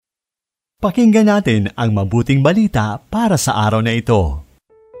Pakinggan natin ang mabuting balita para sa araw na ito.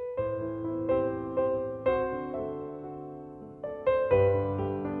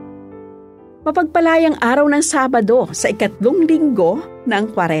 Mapagpalayang araw ng Sabado sa 2 linggo ng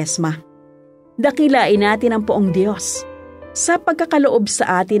Kwaresma. Dakilain natin ang poong Diyos sa pagkakaloob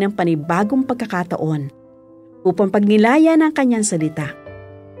sa atin ng panibagong pagkakataon upang pagnilayan ang kanyang salita.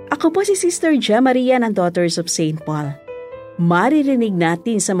 Ako po si Sister Gia Maria ng Daughters of St. Paul. Maririnig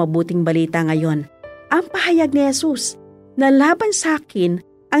natin sa mabuting balita ngayon ang pahayag ni Jesus na laban sa akin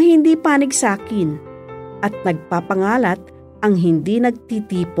ang hindi panig sa akin at nagpapangalat ang hindi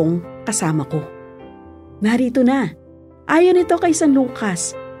nagtitipong kasama ko. Narito na, ayon ito kay San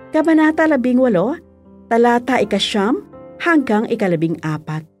Lucas, Kabanata 18, talata 9 hanggang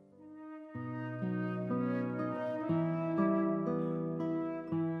 14.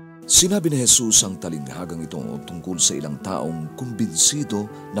 Sinabi ni Jesus ang talinghagang ito tungkol sa ilang taong kumbinsido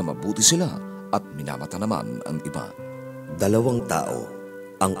na mabuti sila at minamata naman ang iba. 2 tao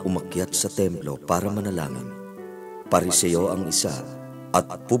ang umakyat sa templo para manalangin. Pariseo ang isa at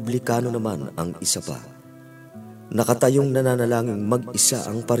publikano naman ang isa pa. Nakatayong nananalangin mag-isa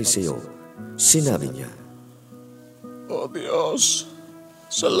ang pariseo. Sinabi niya, O Diyos,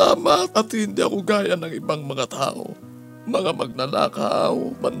 salamat at hindi ako gaya ng ibang mga tao. Mga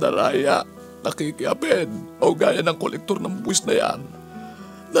magnanakaw, mandaraya, nakikiapid o gaya ng kolektor ng buwis na yan.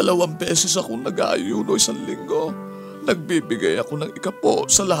 2 beses akong nag-aayuno 1 linggo. Nagbibigay ako ng ikapo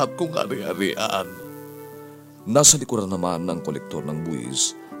sa lahat kong ari-arian. Nasa likuran naman ng kolektor ng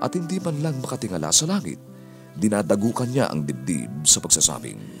buwis at hindi man lang makatingala sa langit. Dinadagukan niya ang dibdib sa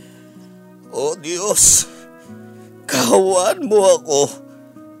pagsasabing, O Diyos, kaawaan mo ako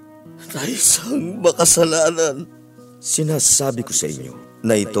na isang makasalanan. Sinasabi ko sa inyo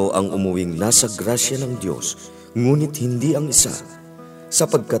na ito ang umuwing nasa grasya ng Diyos, ngunit hindi ang isa,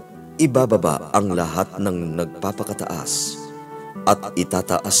 sapagkat ibababa ang lahat ng nagpapakataas at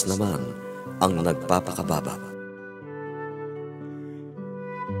itataas naman ang nagpapakababa.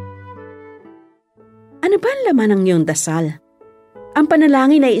 Ano ba ang laman ng iyong dasal? Ang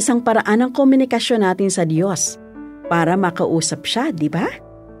panalangin ay isang paraan ng komunikasyon natin sa Diyos para makausap siya, di ba?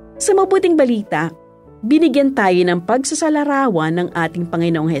 Sa mabuting balita, binigyan tayo ng pagsasalarawan ng ating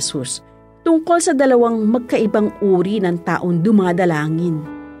Panginoong Hesus tungkol sa 2 magkaibang uri ng taong dumadalangin.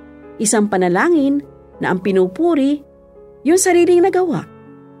 Isang panalangin na ang pinupuri, yung sariling nagawa.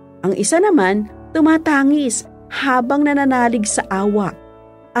 Ang isa naman, tumatangis habang nananalig sa awa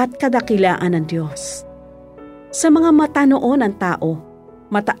at kadakilaan ng Diyos. Sa mga mata noon ng tao,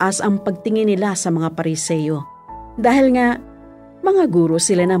 mataas ang pagtingin nila sa mga Pariseo dahil nga mga guro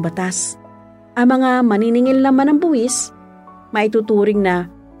sila ng batas. Ang mga maniningil naman ng buwis, maituturing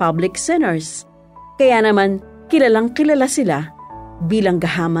na public sinners. Kaya naman, kilalang-kilala sila bilang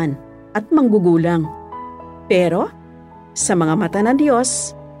gahaman at manggugulang. Pero, sa mga mata ng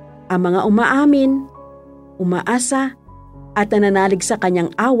Diyos, ang mga umaamin, umaasa, at nananalig sa kanyang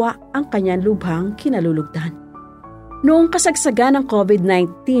awa ang kanyang lubhang kinalulugdan. Noong kasagsagan ng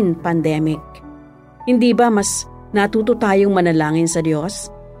COVID-19 pandemic, hindi ba mas natuto tayong manalangin sa Diyos?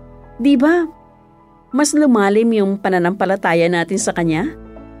 Di ba mas lumalim yung pananampalataya natin sa Kanya?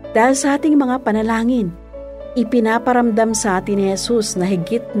 Dahil sa ating mga panalangin, ipinaparamdam sa atin ni Jesus na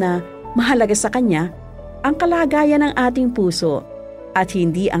higit na mahalaga sa Kanya ang kalagayan ng ating puso at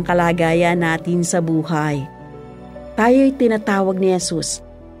hindi ang kalagayan natin sa buhay. Tayo'y tinatawag ni Jesus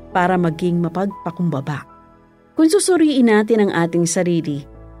para maging mapagpakumbaba. Kung susuriin natin ang ating sarili,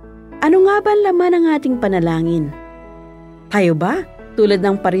 ano nga ba ang laman ng ating panalangin? Tayo ba, tulad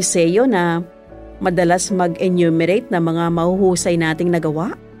ng Pariseo na madalas mag-enumerate na mga mahuhusay nating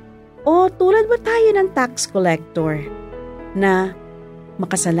nagawa? O tulad ba tayo ng tax collector na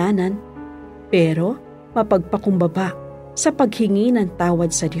makasalanan pero mapagpakumbaba sa paghingi ng tawad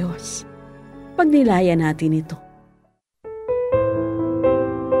sa Diyos? Pagnilayan natin ito.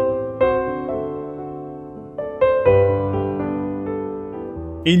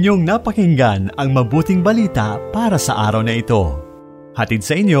 Inyong napakinggan ang mabuting balita para sa araw na ito. Hatid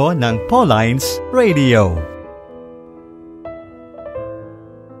sa inyo ng Paulines Radio.